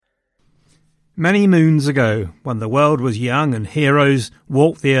Many moons ago, when the world was young and heroes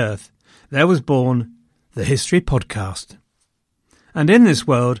walked the earth, there was born the History Podcast. And in this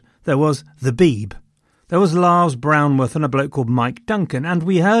world, there was the Beeb. There was Lars Brownworth and a bloke called Mike Duncan, and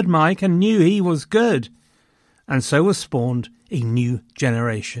we heard Mike and knew he was good. And so was spawned a new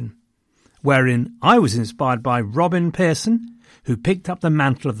generation, wherein I was inspired by Robin Pearson, who picked up the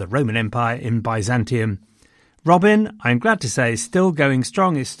mantle of the Roman Empire in Byzantium. Robin, I'm glad to say, is still going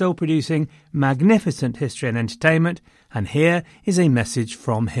strong, is still producing magnificent history and entertainment, and here is a message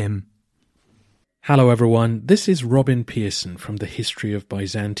from him. Hello everyone, this is Robin Pearson from the History of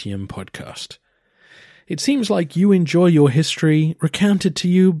Byzantium podcast. It seems like you enjoy your history recounted to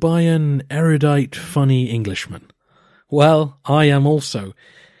you by an erudite, funny Englishman. Well, I am also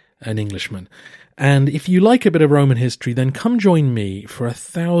an Englishman. And if you like a bit of Roman history, then come join me for a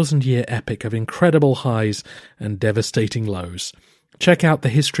 1,000-year epic of incredible highs and devastating lows. Check out The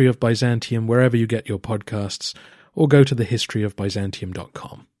History of Byzantium wherever you get your podcasts, or go to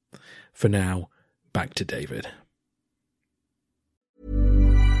thehistoryofbyzantium.com. For now, back to David.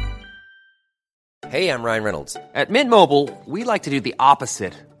 Hey, I'm Ryan Reynolds. At Mint Mobile, we like to do the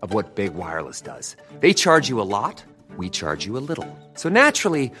opposite of what Big Wireless does. They charge you a lot. We charge you a little. So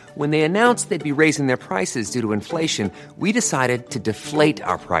naturally, when they announced they'd be raising their prices due to inflation, we decided to deflate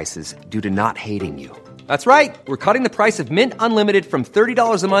our prices due to not hating you. That's right. We're cutting the price of Mint Unlimited from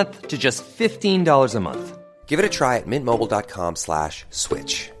 $30 a month to just $15 a month. Give it a try at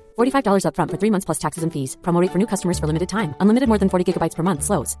mintmobile.com/switch. $45 up front for 3 months plus taxes and fees. Promo rate for new customers for limited time. Unlimited more than 40 gigabytes per month.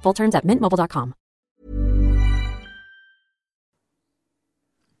 Slows full terms at mintmobile.com.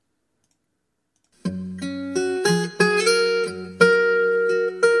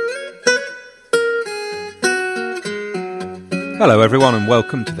 Hello everyone and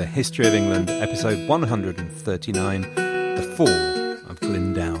welcome to the History of England, episode 139, The Fall of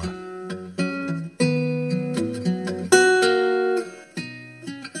Glyn Dwr.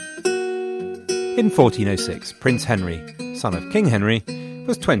 In 1406, Prince Henry, son of King Henry,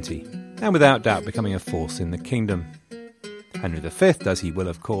 was 20 and without doubt becoming a force in the kingdom. Henry V, as he will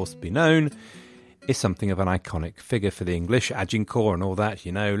of course be known, is something of an iconic figure for the English, Agincourt and all that,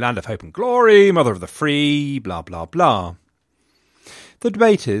 you know, land of hope and glory, mother of the free, blah blah blah. The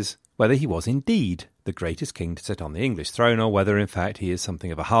debate is whether he was indeed the greatest king to sit on the English throne, or whether in fact he is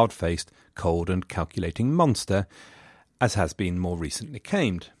something of a hard-faced, cold and calculating monster, as has been more recently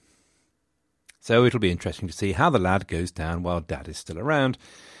claimed. So it'll be interesting to see how the lad goes down while Dad is still around,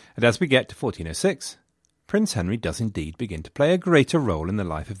 and as we get to 1406, Prince Henry does indeed begin to play a greater role in the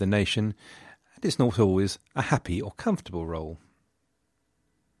life of the nation, and it's not always a happy or comfortable role.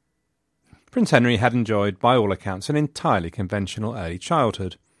 Prince Henry had enjoyed, by all accounts, an entirely conventional early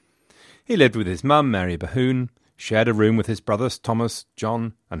childhood. He lived with his mum, Mary Bohun, shared a room with his brothers Thomas,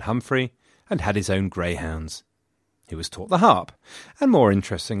 John and Humphrey, and had his own greyhounds. He was taught the harp, and more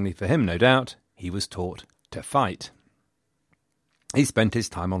interestingly for him, no doubt, he was taught to fight. He spent his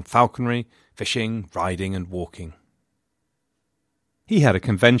time on falconry, fishing, riding and walking. He had a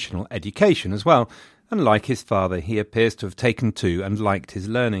conventional education as well, and like his father, he appears to have taken to and liked his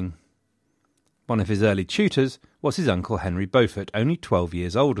learning. One of his early tutors was his uncle Henry Beaufort, only 12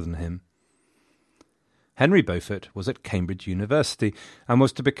 years older than him. Henry Beaufort was at Cambridge University and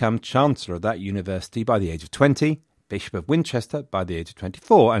was to become Chancellor of that university by the age of 20, Bishop of Winchester by the age of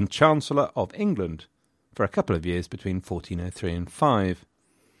 24, and Chancellor of England for a couple of years between 1403 and 5.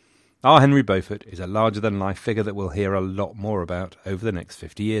 Our Henry Beaufort is a larger-than-life figure that we'll hear a lot more about over the next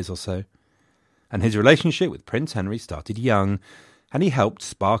 50 years or so. And his relationship with Prince Henry started young, and he helped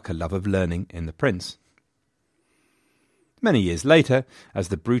spark a love of learning in the prince. Many years later, as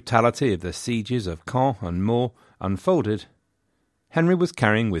the brutality of the sieges of Caen and Meaux unfolded, Henry was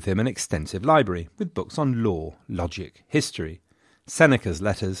carrying with him an extensive library with books on law, logic, history, Seneca's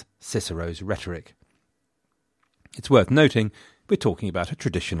letters, Cicero's rhetoric. It's worth noting we're talking about a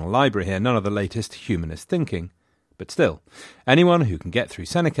traditional library here, none of the latest humanist thinking. But still, anyone who can get through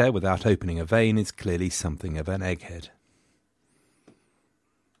Seneca without opening a vein is clearly something of an egghead.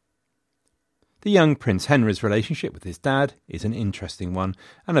 The young Prince Henry's relationship with his dad is an interesting one,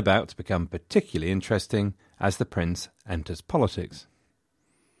 and about to become particularly interesting as the prince enters politics.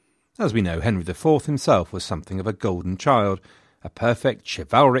 As we know, Henry IV himself was something of a golden child, a perfect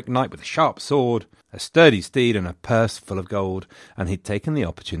chivalric knight with a sharp sword, a sturdy steed and a purse full of gold, and he'd taken the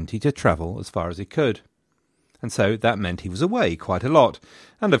opportunity to travel as far as he could. And so that meant he was away quite a lot,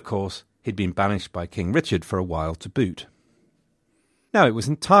 and of course he'd been banished by King Richard for a while to boot. Now, it was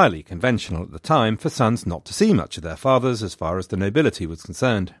entirely conventional at the time for sons not to see much of their fathers as far as the nobility was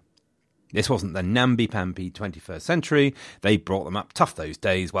concerned. This wasn't the namby-pamby 21st century. They brought them up tough those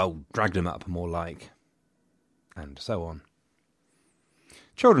days, well, dragged them up more like. And so on.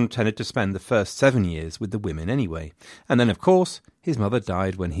 Children tended to spend the first 7 years with the women anyway, and then, of course, his mother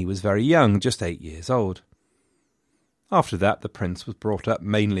died when he was very young, just 8 years old. After that, the prince was brought up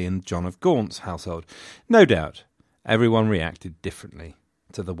mainly in John of Gaunt's household. No doubt, everyone reacted differently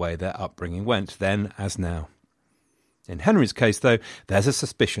to the way their upbringing went, then as now. In Henry's case, though, there's a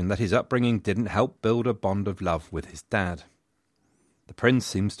suspicion that his upbringing didn't help build a bond of love with his dad. The prince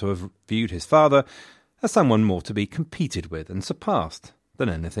seems to have viewed his father as someone more to be competed with and surpassed than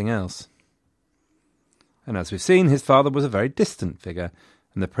anything else. And as we've seen, his father was a very distant figure,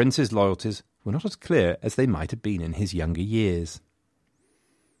 and the prince's loyalties were not as clear as they might have been in his younger years.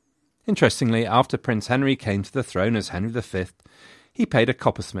 Interestingly, after Prince Henry came to the throne as Henry V, he paid a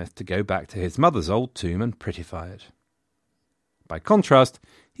coppersmith to go back to his mother's old tomb and prettify it. By contrast,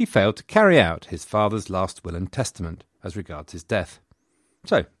 he failed to carry out his father's last will and testament as regards his death.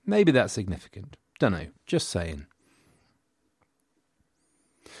 So, maybe that's significant. Dunno, just saying.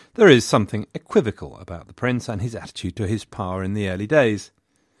 There is something equivocal about the prince and his attitude to his power in the early days.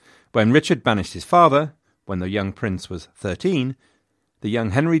 When Richard banished his father, when the young prince was 13, the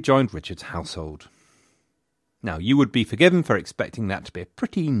young Henry joined Richard's household. Now, you would be forgiven for expecting that to be a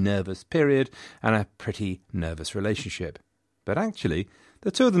pretty nervous period and a pretty nervous relationship. But actually,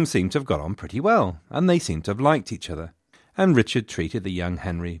 the two of them seem to have got on pretty well, and they seem to have liked each other, and Richard treated the young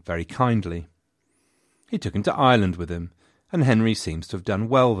Henry very kindly. He took him to Ireland with him, and Henry seems to have done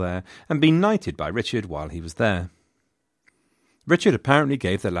well there, and been knighted by Richard while he was there. Richard apparently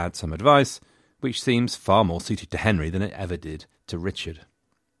gave the lad some advice, which seems far more suited to Henry than it ever did to Richard.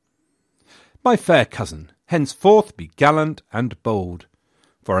 "My fair cousin, henceforth be gallant and bold,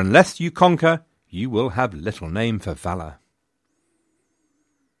 for unless you conquer, you will have little name for valour."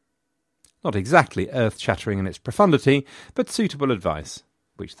 Not exactly earth-shattering in its profundity, but suitable advice,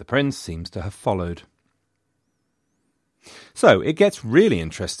 which the prince seems to have followed. So it gets really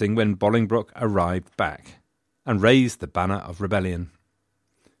interesting when Bolingbroke arrived back and raised the banner of rebellion.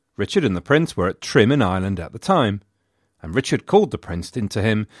 Richard and the prince were at Trim in Ireland at the time, and Richard called the prince in to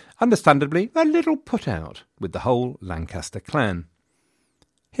him, understandably a little put out with the whole Lancaster clan.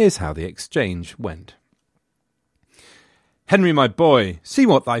 Here's how the exchange went. "Henry, my boy, see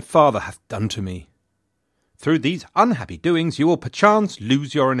what thy father hath done to me. Through these unhappy doings you will perchance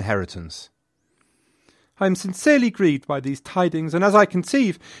lose your inheritance. I am sincerely grieved by these tidings, and as I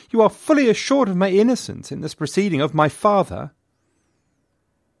conceive, you are fully assured of my innocence in this proceeding of my father."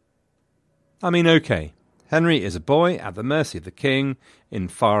 I mean, okay, Henry is a boy at the mercy of the king in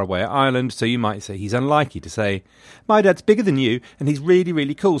faraway Ireland, so you might say he's unlikely to say, "My dad's bigger than you, and he's really,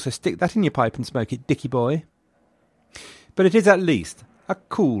 really cool, so stick that in your pipe and smoke it, dicky boy." But it is at least a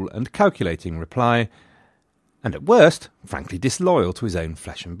cool and calculating reply, and at worst, frankly disloyal to his own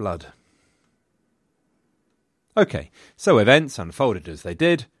flesh and blood. OK, so events unfolded as they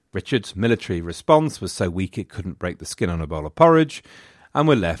did. Richard's military response was so weak it couldn't break the skin on a bowl of porridge, and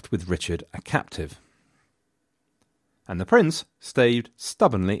we're left with Richard a captive. And the prince stayed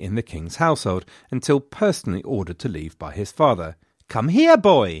stubbornly in the king's household until personally ordered to leave by his father. "Come here,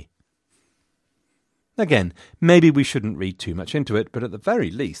 boy!" Again, maybe we shouldn't read too much into it, but at the very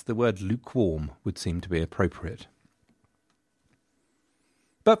least the word lukewarm would seem to be appropriate.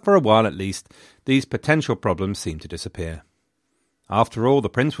 But for a while at least, these potential problems seemed to disappear. After all, the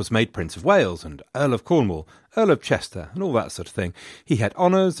prince was made Prince of Wales and Earl of Cornwall, Earl of Chester, and all that sort of thing. He had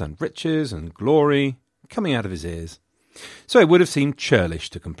honours and riches and glory coming out of his ears, so it would have seemed churlish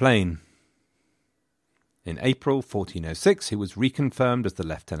to complain. In April 1406 he was reconfirmed as the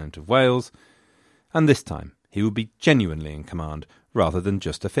Lieutenant of Wales, and this time he would be genuinely in command rather than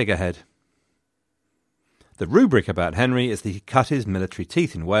just a figurehead. The rubric about Henry is that he cut his military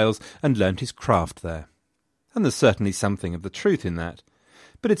teeth in Wales and learnt his craft there. And there's certainly something of the truth in that,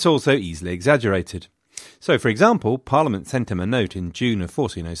 but it's also easily exaggerated. So, for example, Parliament sent him a note in June of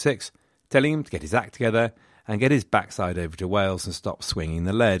 1406 telling him to get his act together and get his backside over to Wales and stop swinging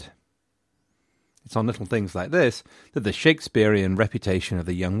the lead. It's on little things like this that the Shakespearean reputation of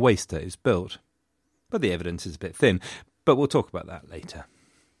the young waster is built. But the evidence is a bit thin, but we'll talk about that later.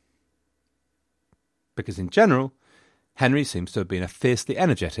 Because in general, Henry seems to have been a fiercely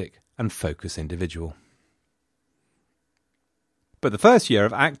energetic and focused individual. But the first year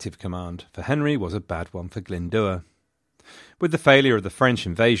of active command for Henry was a bad one for Glyn Dwr. With the failure of the French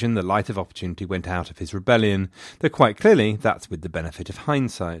invasion, the light of opportunity went out of his rebellion, though quite clearly that's with the benefit of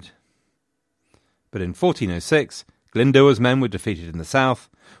hindsight. But in 1406, Glyn Dwr's men were defeated in the south,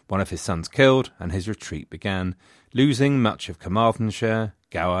 one of his sons killed, and his retreat began, losing much of Carmarthenshire,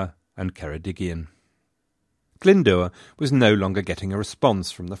 Gower, and Ceredigion. Glyn Dwr was no longer getting a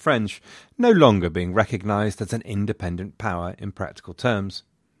response from the French, no longer being recognised as an independent power in practical terms.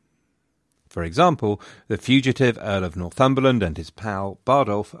 For example, the fugitive Earl of Northumberland and his pal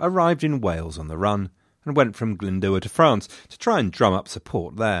Bardolph arrived in Wales on the run and went from Glyn Dwr to France to try and drum up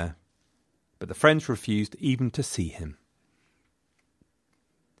support there. But the French refused even to see him.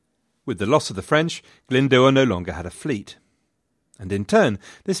 With the loss of the French, Glyn Dwr no longer had a fleet, and in turn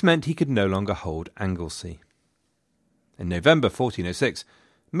this meant he could no longer hold Anglesey. In November 1406,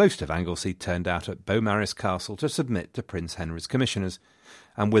 most of Anglesey turned out at Beaumaris Castle to submit to Prince Henry's commissioners,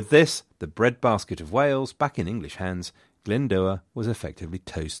 and with this, the breadbasket of Wales, back in English hands, Glyn Dwr was effectively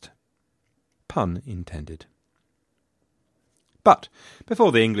toast. Pun intended. But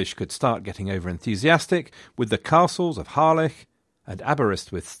before the English could start getting over-enthusiastic, with the castles of Harlech and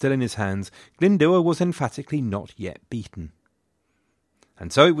Aberystwyth still in his hands, Glyn Dwr was emphatically not yet beaten.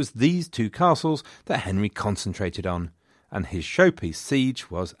 And so it was these two castles that Henry concentrated on, and his showpiece siege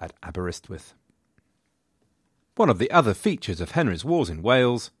was at Aberystwyth. One of the other features of Henry's wars in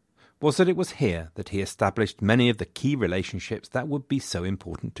Wales was that it was here that he established many of the key relationships that would be so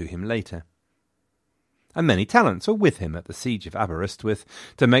important to him later. And many talents were with him at the siege of Aberystwyth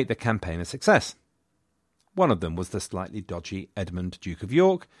to make the campaign a success. One of them was the slightly dodgy Edmund, Duke of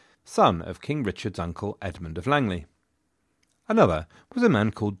York, son of King Richard's uncle Edmund of Langley. Another was a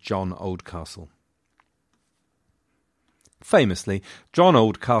man called John Oldcastle. Famously, John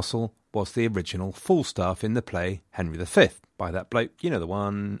Oldcastle was the original Falstaff in the play Henry V, by that bloke, you know the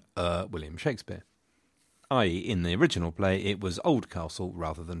one, William Shakespeare. I.e., in the original play, it was Oldcastle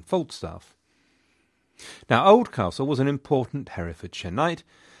rather than Falstaff. Now, Oldcastle was an important Herefordshire knight,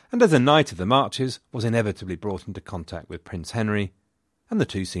 and as a knight of the marches was inevitably brought into contact with Prince Henry, and the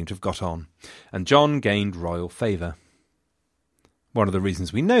two seem to have got on, and John gained royal favour. One of the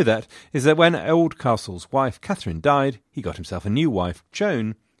reasons we know that is that when Oldcastle's wife Catherine died, he got himself a new wife,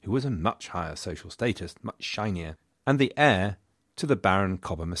 Joan, who was a much higher social status, much shinier, and the heir to the Baron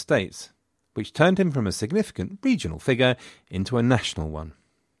Cobham estates, which turned him from a significant regional figure into a national one.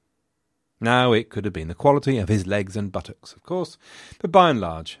 Now, it could have been the quality of his legs and buttocks, of course, but by and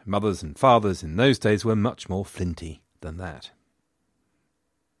large, mothers and fathers in those days were much more flinty than that.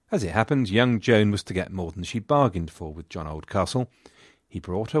 As it happened, young Joan was to get more than she bargained for with John Oldcastle. He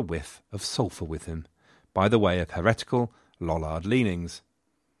brought a whiff of sulphur with him, by the way of heretical Lollard leanings,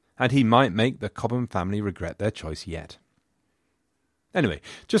 and he might make the Cobham family regret their choice yet. Anyway,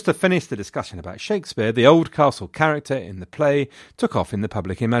 just to finish the discussion about Shakespeare, the Oldcastle character in the play took off in the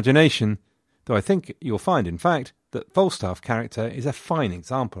public imagination, though I think you'll find, in fact, that Falstaff character is a fine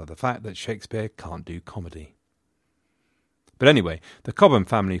example of the fact that Shakespeare can't do comedy. But anyway, the Cobham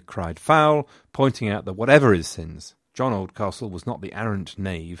family cried foul, pointing out that whatever his sins, John Oldcastle was not the arrant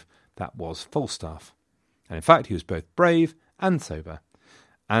knave that was Falstaff. And in fact, he was both brave and sober,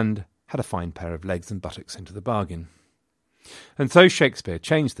 and had a fine pair of legs and buttocks into the bargain. And so Shakespeare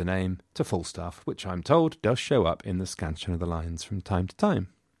changed the name to Falstaff, which I'm told does show up in the scansion of the lines from time to time.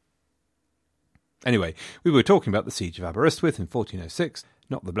 Anyway, we were talking about the siege of Aberystwyth in 1406,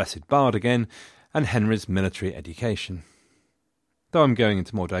 not the blessed bard again, and Henry's military education. Though I'm going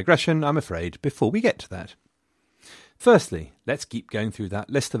into more digression, I'm afraid, before we get to that. Firstly, let's keep going through that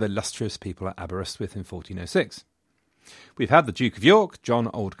list of illustrious people at Aberystwyth in 1406. We've had the Duke of York, John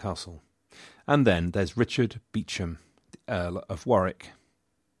Oldcastle, and then there's Richard Beauchamp, the Earl of Warwick.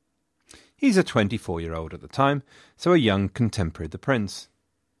 He's a 24-year-old at the time, so a young contemporary of the Prince.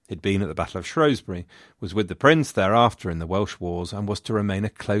 He'd been at the Battle of Shrewsbury, was with the Prince thereafter in the Welsh Wars, and was to remain a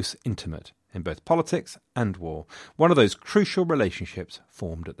close intimate in both politics and war, one of those crucial relationships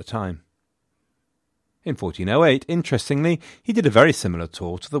formed at the time. In 1408, interestingly, he did a very similar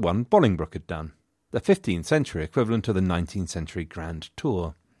tour to the one Bolingbroke had done, the 15th century equivalent to the 19th century Grand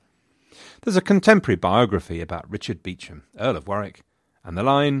Tour. There's a contemporary biography about Richard Beauchamp, Earl of Warwick, and the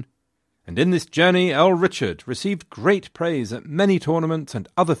line, "And in this journey Earl Richard received great praise at many tournaments and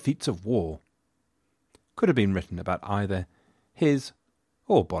other feats of war," could have been written about either his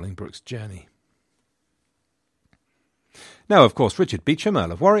or Bolingbroke's journey. Now, of course, Richard Beauchamp,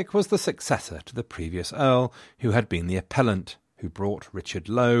 Earl of Warwick, was the successor to the previous Earl, who had been the appellant, who brought Richard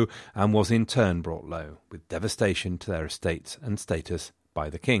low, and was in turn brought low, with devastation to their estates and status by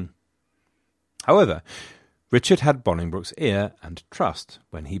the king. However, Richard had Bolingbroke's ear and trust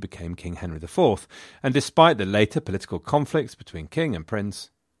when he became King Henry IV, and despite the later political conflicts between king and prince,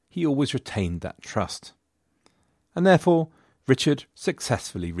 he always retained that trust. And therefore, Richard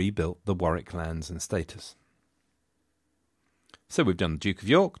successfully rebuilt the Warwick lands and status. So we've done the Duke of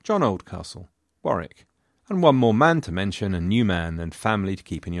York, John Oldcastle, Warwick, And one more man to mention, a new man and family to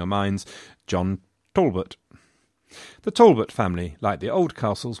keep in your minds, John Talbot. The Talbot family, like the old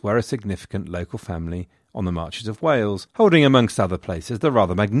castles, were a significant local family on the marches of Wales, holding amongst other places the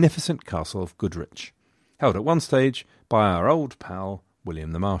rather magnificent castle of Goodrich, held at one stage by our old pal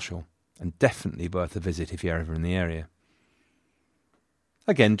William the Marshal, and definitely worth a visit if you're ever in the area.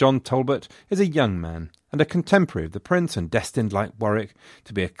 Again, John Talbot is a young man and a contemporary of the prince, and destined, like Warwick,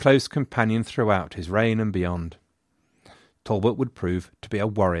 to be a close companion throughout his reign and beyond. Talbot would prove to be a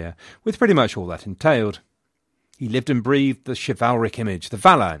warrior, with pretty much all that entailed. He lived and breathed the chivalric image, the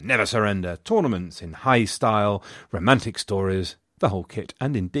valour, never surrender, tournaments in high style, romantic stories, the whole kit,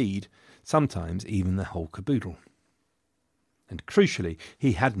 and indeed, sometimes even the whole caboodle. And crucially,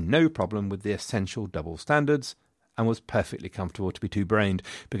 he had no problem with the essential double standards, and was perfectly comfortable to be two-brained,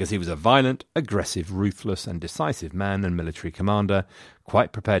 because he was a violent, aggressive, ruthless and decisive man and military commander,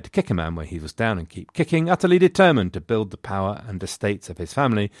 quite prepared to kick a man where he was down and keep kicking, utterly determined to build the power and estates of his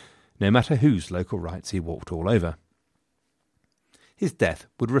family, no matter whose local rights he walked all over. His death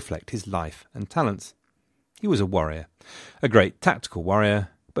would reflect his life and talents. He was a warrior, a great tactical warrior,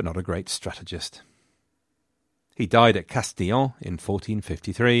 but not a great strategist. He died at Castillon in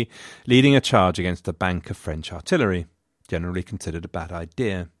 1453, leading a charge against a bank of French artillery, generally considered a bad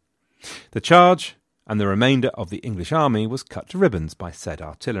idea. The charge, and the remainder of the English army, was cut to ribbons by said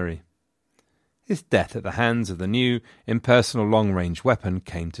artillery. His death at the hands of the new, impersonal long-range weapon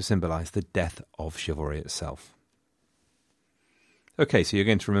came to symbolise the death of chivalry itself. OK, so you're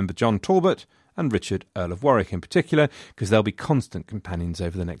going to remember John Talbot and Richard, Earl of Warwick in particular, because they'll be constant companions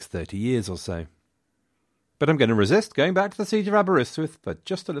over the next 30 years or so. But I'm going to resist going back to the Siege of Aberystwyth for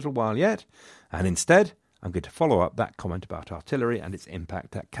just a little while yet, and instead I'm going to follow up that comment about artillery and its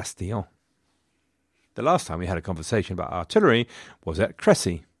impact at Castillon. The last time we had a conversation about artillery was at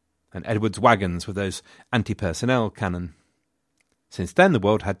Crécy, and Edward's wagons with those anti-personnel cannon. Since then the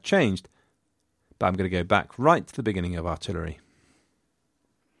world had changed, but I'm going to go back right to the beginning of artillery.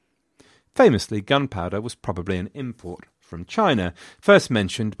 Famously, gunpowder was probably an import from China, first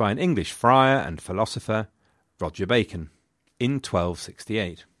mentioned by an English friar and philosopher, Roger Bacon, in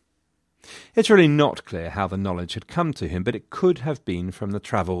 1268. It's really not clear how the knowledge had come to him, but it could have been from the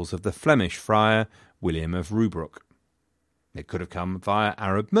travels of the Flemish friar William of Rubruck. It could have come via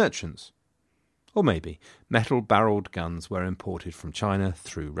Arab merchants. Or maybe metal-barrelled guns were imported from China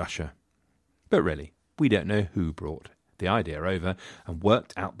through Russia. But really, we don't know who brought the idea over and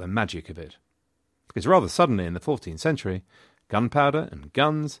worked out the magic of it. Because rather suddenly in the 14th century, gunpowder and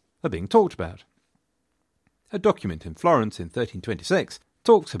guns are being talked about. A document in Florence in 1326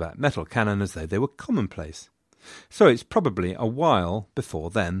 talks about metal cannon as though they were commonplace. So it's probably a while before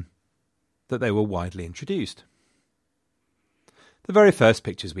then that they were widely introduced. The very first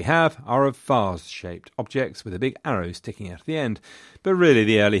pictures we have are of vase-shaped objects with a big arrow sticking out at the end, but really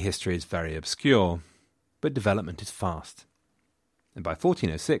the early history is very obscure. But development is fast. And by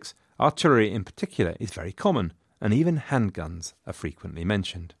 1406, artillery in particular is very common, and even handguns are frequently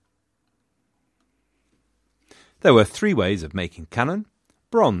mentioned. There were 3 ways of making cannon.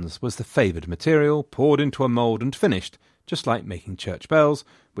 Bronze was the favoured material, poured into a mould and finished, just like making church bells,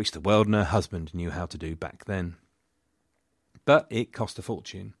 which the world and her husband knew how to do back then. But it cost a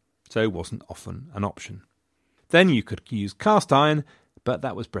fortune, so wasn't often an option. Then you could use cast iron, but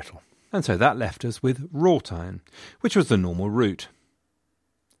that was brittle, and so that left us with wrought iron, which was the normal route.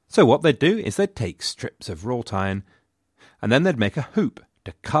 So what they'd do is they'd take strips of wrought iron, and then they'd make a hoop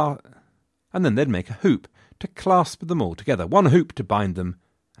to clasp them all together, one hoop to bind them,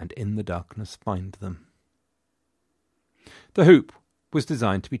 and in the darkness find them. The hoop was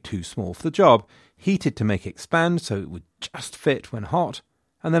designed to be too small for the job, heated to make it expand so it would just fit when hot,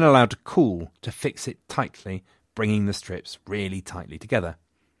 and then allowed to cool to fix it tightly, bringing the strips really tightly together.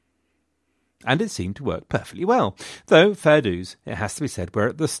 And it seemed to work perfectly well, though, fair dues, it has to be said we're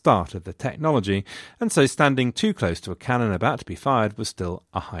at the start of the technology, and so standing too close to a cannon about to be fired was still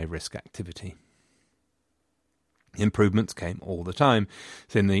a high-risk activity. Improvements came all the time,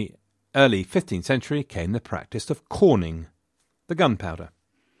 so in the early 15th century came the practice of corning the gunpowder,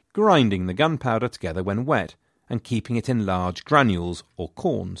 grinding the gunpowder together when wet, and keeping it in large granules or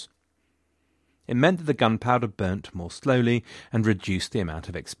corns. It meant that the gunpowder burnt more slowly and reduced the amount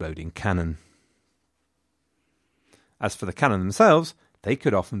of exploding cannon. As for the cannon themselves, they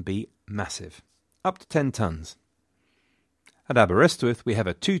could often be massive, up to 10 tons. At Aberystwyth we have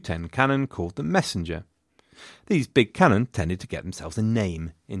a 210 cannon called the Messenger. These big cannon tended to get themselves a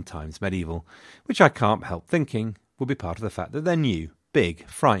name in times medieval, which I can't help thinking would be part of the fact that they're new, big,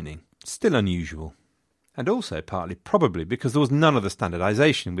 frightening, still unusual. And also partly probably because there was none of the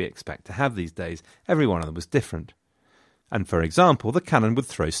standardisation we expect to have these days. Every one of them was different. And for example, the cannon would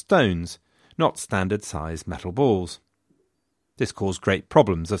throw stones, not standard-sized metal balls. This caused great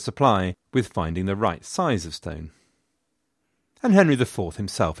problems of supply with finding the right size of stone. And Henry IV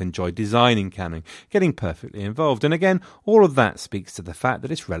himself enjoyed designing cannon, getting perfectly involved, and again, all of that speaks to the fact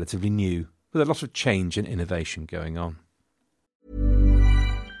that it's relatively new, with a lot of change and innovation going on.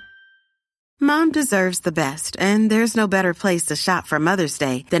 Mom deserves the best, and there's no better place to shop for Mother's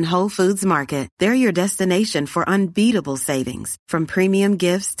Day than Whole Foods Market. They're your destination for unbeatable savings, from premium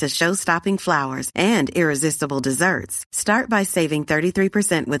gifts to show-stopping flowers and irresistible desserts. Start by saving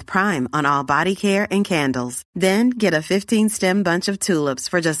 33% with Prime on all body care and candles. Then get a 15-stem bunch of tulips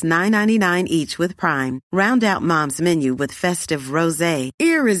for just $9.99 each with Prime. Round out Mom's menu with festive rosé,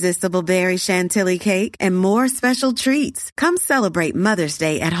 irresistible berry chantilly cake, and more special treats. Come celebrate Mother's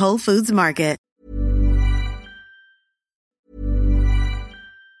Day at Whole Foods Market.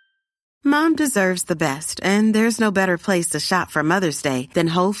 Mom deserves the best, and there's no better place to shop for Mother's Day than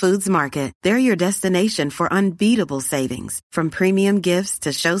Whole Foods Market. They're your destination for unbeatable savings, from premium gifts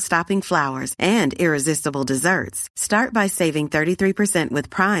to show-stopping flowers and irresistible desserts. Start by saving 33% with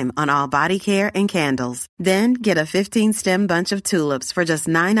Prime on all body care and candles. Then get a 15-stem bunch of tulips for just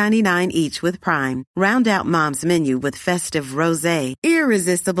 $9.99 each with Prime. Round out Mom's menu with festive rosé,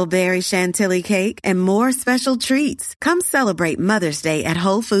 irresistible berry chantilly cake, and more special treats. Come celebrate Mother's Day at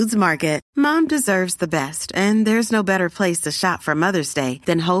Whole Foods Market. Mom deserves the best, and there's no better place to shop for Mother's Day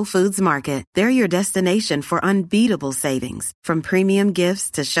than Whole Foods Market. They're your destination for unbeatable savings, from premium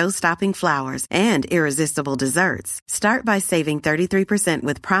gifts to show-stopping flowers and irresistible desserts. Start by saving 33%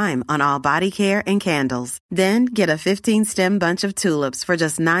 with Prime on all body care and candles. Then get a 15-stem bunch of tulips for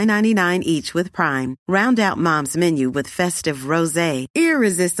just $9.99 each with Prime. Round out Mom's menu with festive rosé,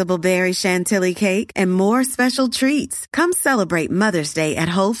 irresistible berry chantilly cake, and more special treats. Come celebrate Mother's Day at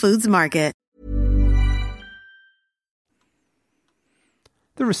Whole Foods Market.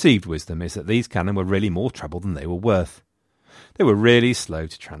 The received wisdom is that these cannon were really more trouble than they were worth. They were really slow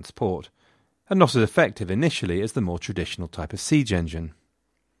to transport, and not as effective initially as the more traditional type of siege engine.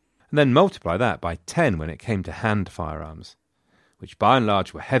 And then multiply that by 10 when it came to hand firearms, which by and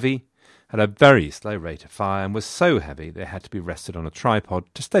large were heavy, had a very slow rate of fire, and were so heavy they had to be rested on a tripod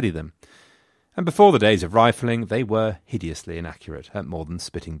to steady them. And before the days of rifling, they were hideously inaccurate at more than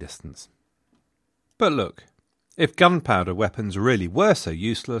spitting distance. But look, if gunpowder weapons really were so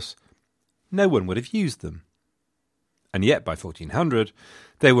useless, no one would have used them. And yet by 1400,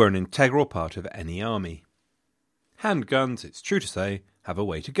 they were an integral part of any army. Handguns, it's true to say, have a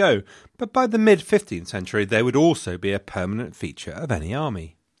way to go, but by the mid-15th century they would also be a permanent feature of any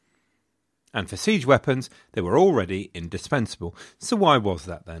army. And for siege weapons, they were already indispensable, so why was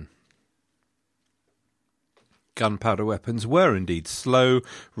that then? Gunpowder weapons were indeed slow,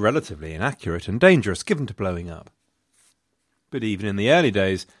 relatively inaccurate, and dangerous, given to blowing up. But even in the early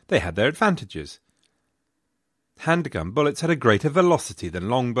days, they had their advantages. Handgun bullets had a greater velocity than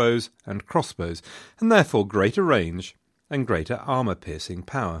longbows and crossbows, and therefore greater range and greater armour-piercing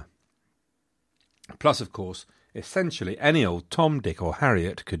power. Plus, of course, essentially any old Tom, Dick or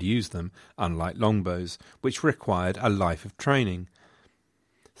Harriet could use them, unlike longbows, which required a life of training.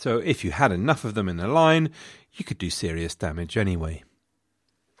 So if you had enough of them in a line, you could do serious damage anyway.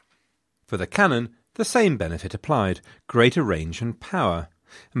 For the cannon, the same benefit applied, greater range and power,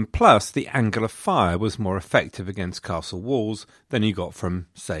 and plus the angle of fire was more effective against castle walls than you got from,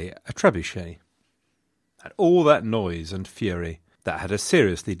 say, a trebuchet. And all that noise and fury, that had a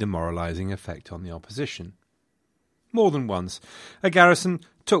seriously demoralising effect on the opposition. More than once, a garrison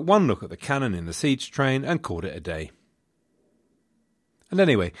took one look at the cannon in the siege train and called it a day. And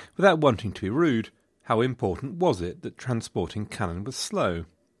anyway, without wanting to be rude, how important was it that transporting cannon was slow?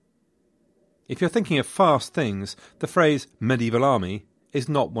 If you're thinking of fast things, the phrase medieval army is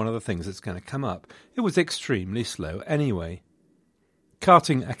not one of the things that's going to come up. It was extremely slow anyway.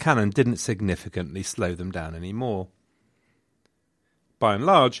 Carting a cannon didn't significantly slow them down anymore. By and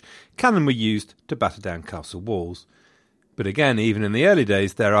large, cannon were used to batter down castle walls. But again, even in the early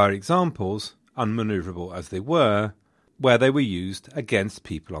days, there are examples, unmanoeuvrable as they were, where they were used against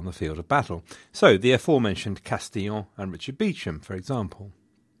people on the field of battle. So, the aforementioned Castillon and Richard Beauchamp, for example.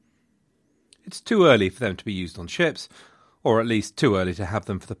 It's too early for them to be used on ships, or at least too early to have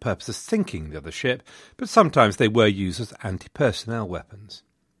them for the purpose of sinking the other ship, but sometimes they were used as anti-personnel weapons.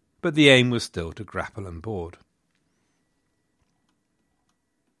 But the aim was still to grapple and board.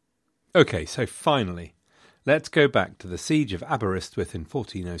 OK, so finally, let's go back to the siege of Aberystwyth in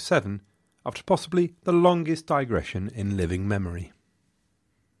 1407, after possibly the longest digression in living memory.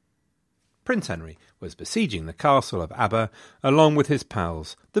 Prince Henry was besieging the castle of Aber along with his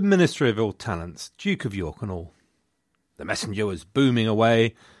pals, the Minister of All Talents, Duke of York and all. The messenger was booming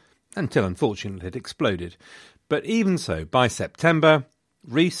away, until unfortunately it exploded. But even so, by September,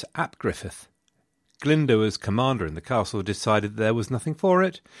 Rhys ap Griffith, Glyn Dwr's commander in the castle, decided there was nothing for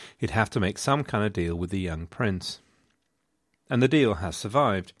it. He'd have to make some kind of deal with the young prince. And the deal has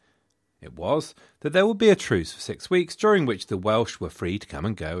survived. It was that there would be a truce for 6 weeks, during which the Welsh were free to come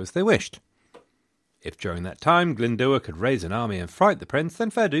and go as they wished. If during that time Glyn Dwr could raise an army and fight the prince,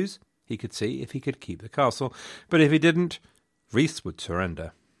 then fair dues. He could see if he could keep the castle, but if he didn't, Rhys would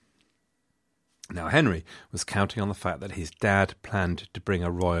surrender. Now Henry was counting on the fact that his dad planned to bring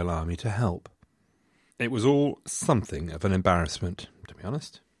a royal army to help. It was all something of an embarrassment, to be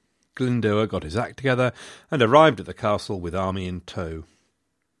honest. Glyn Dwr got his act together and arrived at the castle with army in tow.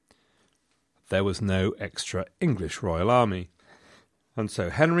 There was no extra English royal army, and so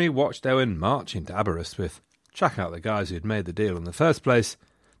Henry watched Owen march into Aberystwyth, chuck out the guys who had made the deal in the first place,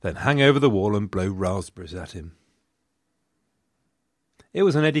 then hang over the wall and blow raspberries at him. It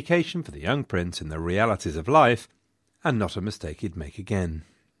was an education for the young prince in the realities of life, and not a mistake he'd make again.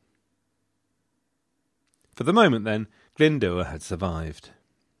 For the moment, then, Glyn Dwr had survived.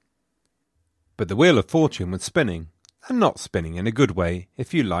 But the wheel of fortune was spinning, and not spinning in a good way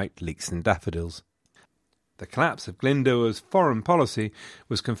if you liked leeks and daffodils. The collapse of Glyn Dwr's foreign policy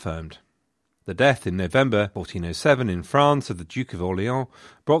was confirmed. The death in November 1407 in France of the Duke of Orleans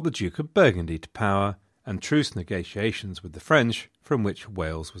brought the Duke of Burgundy to power, and truce negotiations with the French, from which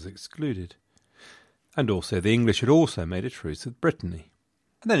Wales was excluded. And also the English had also made a truce with Brittany.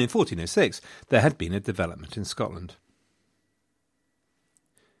 And then in 1406 there had been a development in Scotland.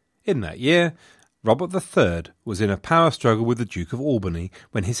 In that year, Robert III was in a power struggle with the Duke of Albany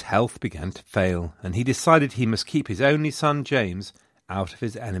when his health began to fail, and he decided he must keep his only son James out of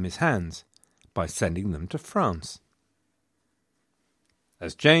his enemies' hands by sending them to France.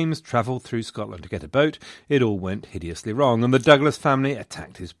 As James travelled through Scotland to get a boat, it all went hideously wrong, and the Douglas family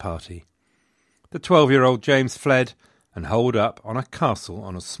attacked his party. The 12-year-old James fled and holed up on a castle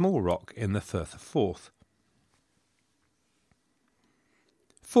on a small rock in the Firth of Forth.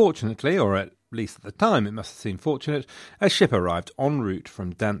 Fortunately, or at least at the time it must have seemed fortunate, a ship arrived en route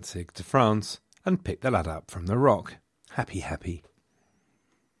from Danzig to France and picked the lad up from the rock. Happy, happy.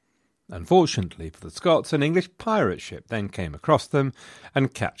 Unfortunately for the Scots, an English pirate ship then came across them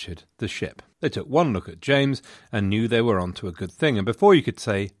and captured the ship. They took one look at James and knew they were onto a good thing, and before you could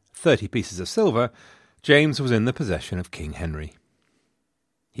say 30 pieces of silver, James was in the possession of King Henry.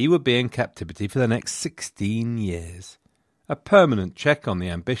 He would be in captivity for the next 16 years, a permanent check on the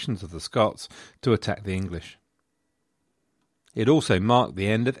ambitions of the Scots to attack the English. It also marked the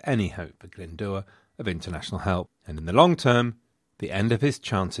end of any hope for Glyn Dwr of international help, and in the long term, the end of his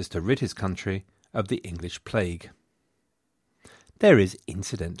chances to rid his country of the English plague. There is,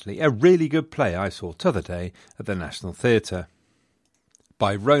 incidentally, a really good play I saw t'other day at the National Theatre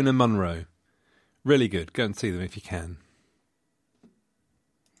by Rona Munro. Really good. Go and see them if you can.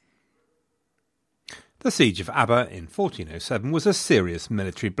 The siege of Aber in 1407 was a serious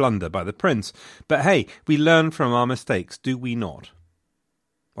military blunder by the prince, but hey, we learn from our mistakes, do we not?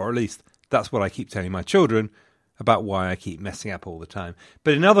 Or at least, that's what I keep telling my children about why I keep messing up all the time.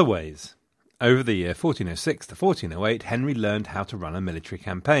 But in other ways, over the year 1406 to 1408, Henry learned how to run a military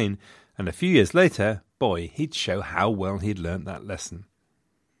campaign, and a few years later, boy, he'd show how well he'd learnt that lesson.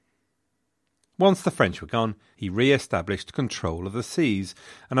 Once the French were gone, he re-established control of the seas,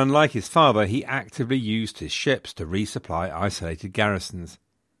 and unlike his father, he actively used his ships to resupply isolated garrisons.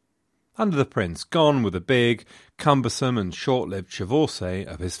 Under the prince, gone were the big, cumbersome and short-lived chevauchés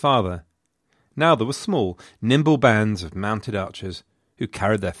of his father. Now there were small, nimble bands of mounted archers who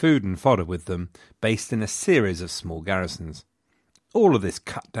carried their food and fodder with them, based in a series of small garrisons. All of this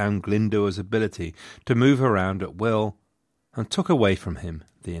cut down Glyn Dwr's ability to move around at will and took away from him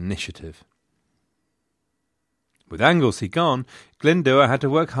the initiative. With Anglesey gone, Glyn Dwr had to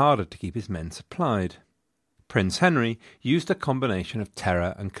work harder to keep his men supplied. Prince Henry used a combination of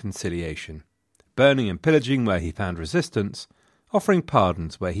terror and conciliation, burning and pillaging where he found resistance, offering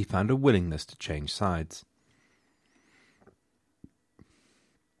pardons where he found a willingness to change sides.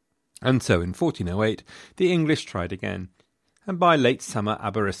 And so in 1408 the English tried again, and by late summer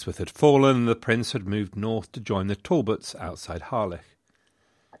Aberystwyth had fallen and the prince had moved north to join the Talbots outside Harlech.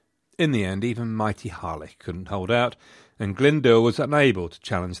 In the end, even mighty Harlech couldn't hold out, and Glyn Dwr was unable to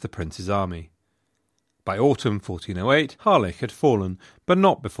challenge the prince's army. By autumn 1408, Harlech had fallen, but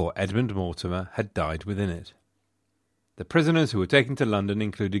not before Edmund Mortimer had died within it. The prisoners who were taken to London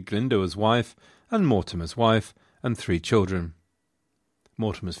included Glyn Dwr's wife and Mortimer's wife and 3 children.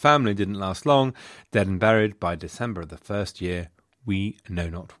 Mortimer's family didn't last long, dead and buried by December of the first year. We know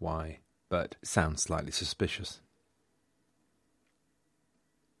not why, but sounds slightly suspicious.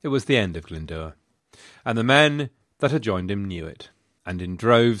 It was the end of Glyn Dwr, and the men that had joined him knew it, and in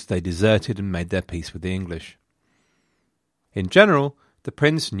droves they deserted and made their peace with the English. In general, the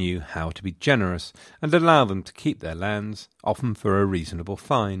prince knew how to be generous and allow them to keep their lands, often for a reasonable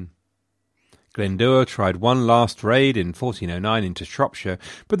fine. Glyn Dwr tried one last raid in 1409 into Shropshire,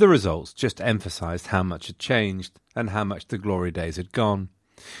 but the results just emphasised how much had changed and how much the glory days had gone.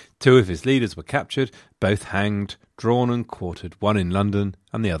 2 of his leaders were captured, both hanged, drawn and quartered, one in London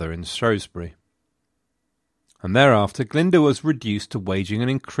and the other in Shrewsbury. And thereafter Glyn Dwr was reduced to waging an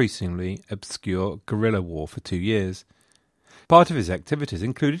increasingly obscure guerrilla war for 2 years. Part of his activities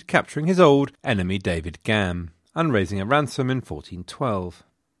included capturing his old enemy David Gam and raising a ransom in 1412.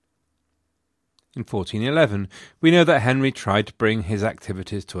 In 1411, we know that Henry tried to bring his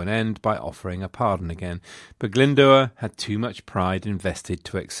activities to an end by offering a pardon again, but Glyn Dwr had too much pride invested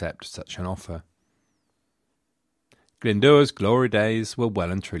to accept such an offer. Glyn Dwr's glory days were well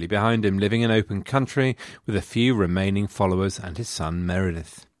and truly behind him, living in open country with a few remaining followers and his son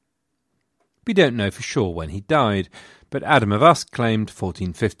Meredith. We don't know for sure when he died, but Adam of Usk claimed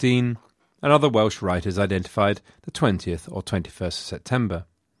 1415, and other Welsh writers identified the 20th or 21st of September.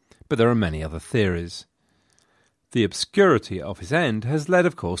 But there are many other theories. The obscurity of his end has led,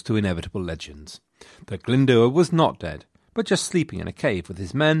 of course, to inevitable legends. That Glyn Dwr was not dead, but just sleeping in a cave with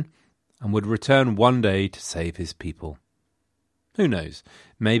his men, and would return one day to save his people. Who knows,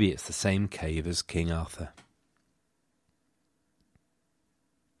 maybe it's the same cave as King Arthur.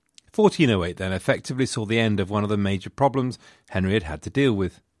 1408 then effectively saw the end of one of the major problems Henry had had to deal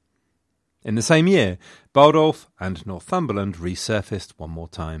with. In the same year, Bardolph and Northumberland resurfaced one more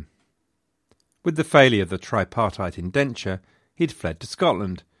time. With the failure of the tripartite indenture, he'd fled to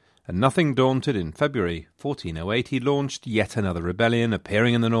Scotland, and nothing daunted, in February 1408 he launched yet another rebellion,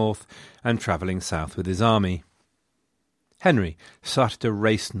 appearing in the north and travelling south with his army. Henry started to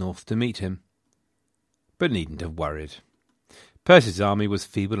race north to meet him, but needn't have worried. Percy's army was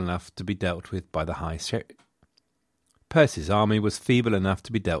feeble enough to be dealt with by the High Sheriff.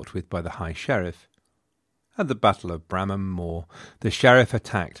 At the Battle of Bramham Moor, the Sheriff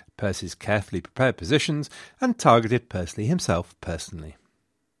attacked Percy's carefully prepared positions and targeted Percy himself personally.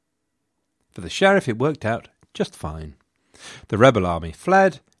 For the Sheriff it worked out just fine. The rebel army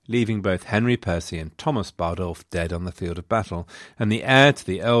fled, leaving both Henry Percy and Thomas Bardolph dead on the field of battle, and the heir to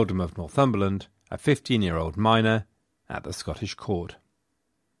the earldom of Northumberland, a 15-year-old minor, at the Scottish court.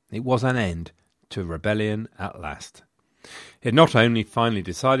 It was an end to rebellion at last. It not only finally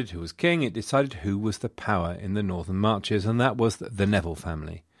decided who was king, it decided who was the power in the northern marches, and that was the Neville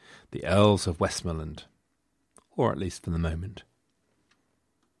family, the Earls of Westmoreland, or at least for the moment.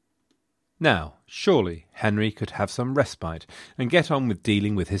 Now, surely Henry could have some respite and get on with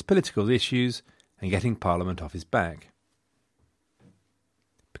dealing with his political issues and getting Parliament off his back.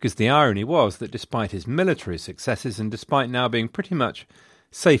 Because the irony was that despite his military successes and despite now being pretty much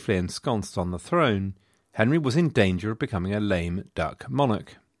safely ensconced on the throne, Henry was in danger of becoming a lame duck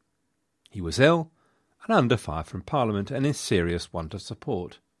monarch. He was ill and under fire from Parliament and in serious want of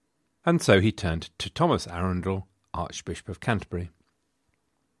support. And so he turned to Thomas Arundel, Archbishop of Canterbury.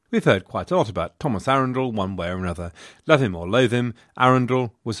 We've heard quite a lot about Thomas Arundel one way or another. Love him or loathe him,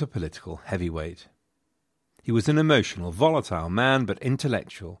 Arundel was a political heavyweight. He was an emotional, volatile man, but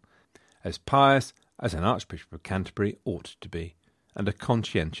intellectual, as pious as an Archbishop of Canterbury ought to be, and a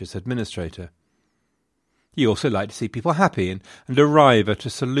conscientious administrator. He also liked to see people happy and arrive at a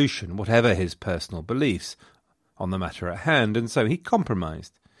solution, whatever his personal beliefs, on the matter at hand, and so he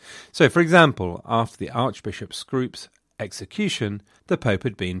compromised. So, for example, after the Archbishop Scroop's execution, the Pope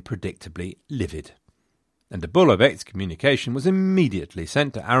had been predictably livid, and a bull of excommunication was immediately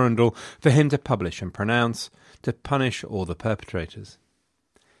sent to Arundel for him to publish and pronounce, to punish all the perpetrators.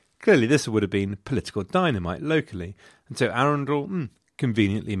 Clearly this would have been political dynamite locally, and so Arundel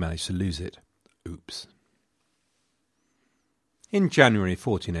conveniently managed to lose it. Oops. In January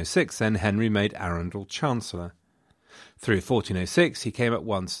 1406, then, Henry made Arundel Chancellor. Through 1406 he came at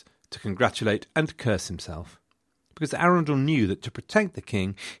once to congratulate and curse himself, because Arundel knew that to protect the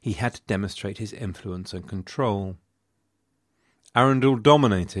king he had to demonstrate his influence and control. Arundel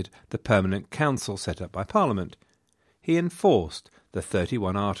dominated the permanent council set up by Parliament. He enforced the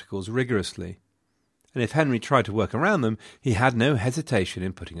 31 Articles rigorously, and if Henry tried to work around them, he had no hesitation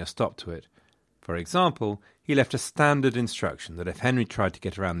in putting a stop to it. For example, he left a standard instruction that if Henry tried to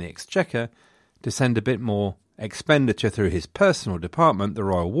get around the Exchequer, to send a bit more expenditure through his personal department, the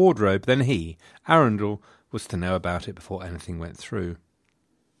Royal Wardrobe, then he, Arundel, was to know about it before anything went through.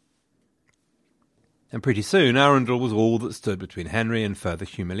 And pretty soon Arundel was all that stood between Henry and further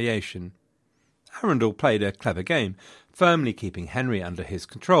humiliation. Arundel played a clever game, firmly keeping Henry under his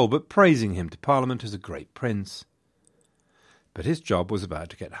control, but praising him to Parliament as a great prince. But his job was about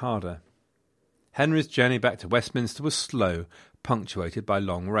to get harder. Henry's journey back to Westminster was slow, punctuated by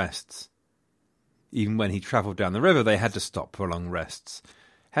long rests. Even when he travelled down the river, they had to stop for long rests.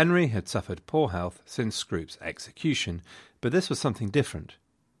 Henry had suffered poor health since Scroop's execution, but this was something different.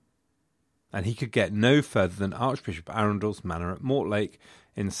 And he could get no further than Archbishop Arundel's manor at Mortlake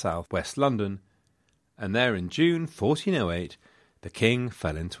in south-west London, and there in June 1408 the king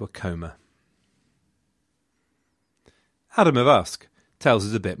fell into a coma. Adam of Usk tells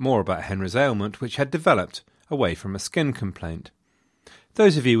us a bit more about Henry's ailment, which had developed away from a skin complaint.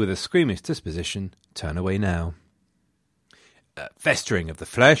 Those of you with a squeamish disposition, turn away now. Festering of the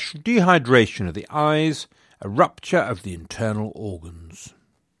flesh, dehydration of the eyes, a rupture of the internal organs.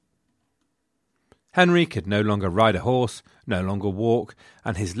 Henry could no longer ride a horse, no longer walk,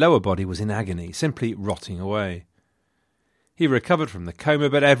 and his lower body was in agony, simply rotting away. He recovered from the coma,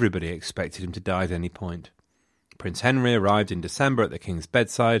 but everybody expected him to die at any point. Prince Henry arrived in December at the king's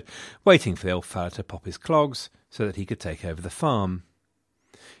bedside, waiting for the old fellow to pop his clogs so that he could take over the farm.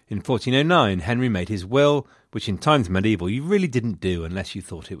 In 1409, Henry made his will, which in times medieval you really didn't do unless you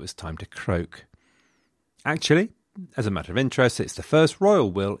thought it was time to croak. Actually, as a matter of interest, it's the first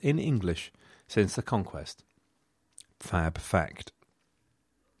royal will in English since the conquest. Fab fact.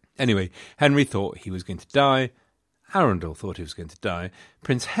 Anyway, Henry thought he was going to die. Arundel thought he was going to die.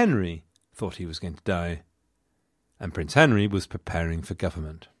 Prince Henry thought he was going to die. And Prince Henry was preparing for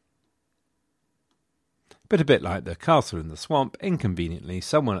government. But a bit like the castle in the swamp, inconveniently,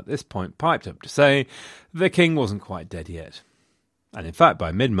 someone at this point piped up to say the king wasn't quite dead yet. And in fact,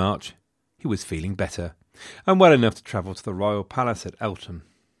 by mid-March, he was feeling better, and well enough to travel to the royal palace at Eltham,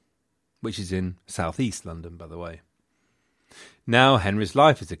 which is in south-east London, by the way. Now Henry's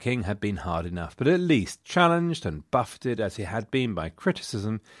life as a king had been hard enough, but at least, challenged and buffeted as he had been by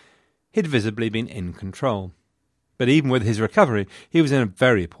criticism, he'd visibly been in control. But even with his recovery, he was in a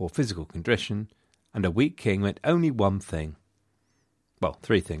very poor physical condition, and a weak king meant only one thing. Well,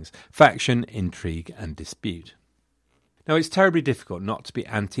 three things: faction, intrigue, and dispute. Now, it's terribly difficult not to be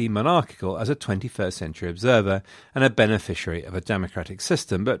anti-monarchical as a 21st century observer and a beneficiary of a democratic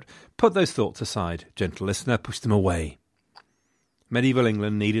system, but put those thoughts aside, gentle listener, push them away. Medieval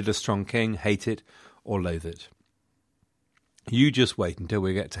England needed a strong king, hate it or loathe it. You just wait until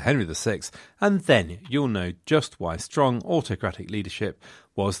we get to Henry VI, and then you'll know just why strong autocratic leadership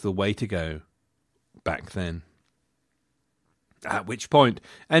was the way to go back then. At which point,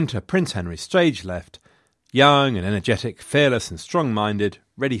 enter Prince Henry stage left, young and energetic, fearless and strong-minded,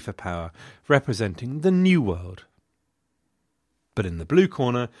 ready for power, representing the new world. But in the blue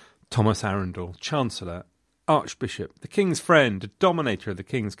corner, Thomas Arundel, Chancellor, Archbishop, the King's friend, dominator of the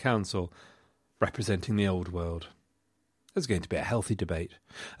King's Council, representing the old world. There's going to be a healthy debate,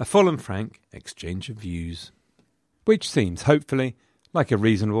 a full and frank exchange of views, which seems, hopefully, like a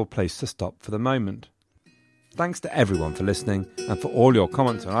reasonable place to stop for the moment. Thanks to everyone for listening and for all your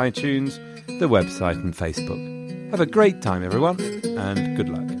comments on iTunes, the website and Facebook. Have a great time, everyone, and good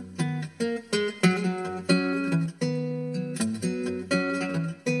luck.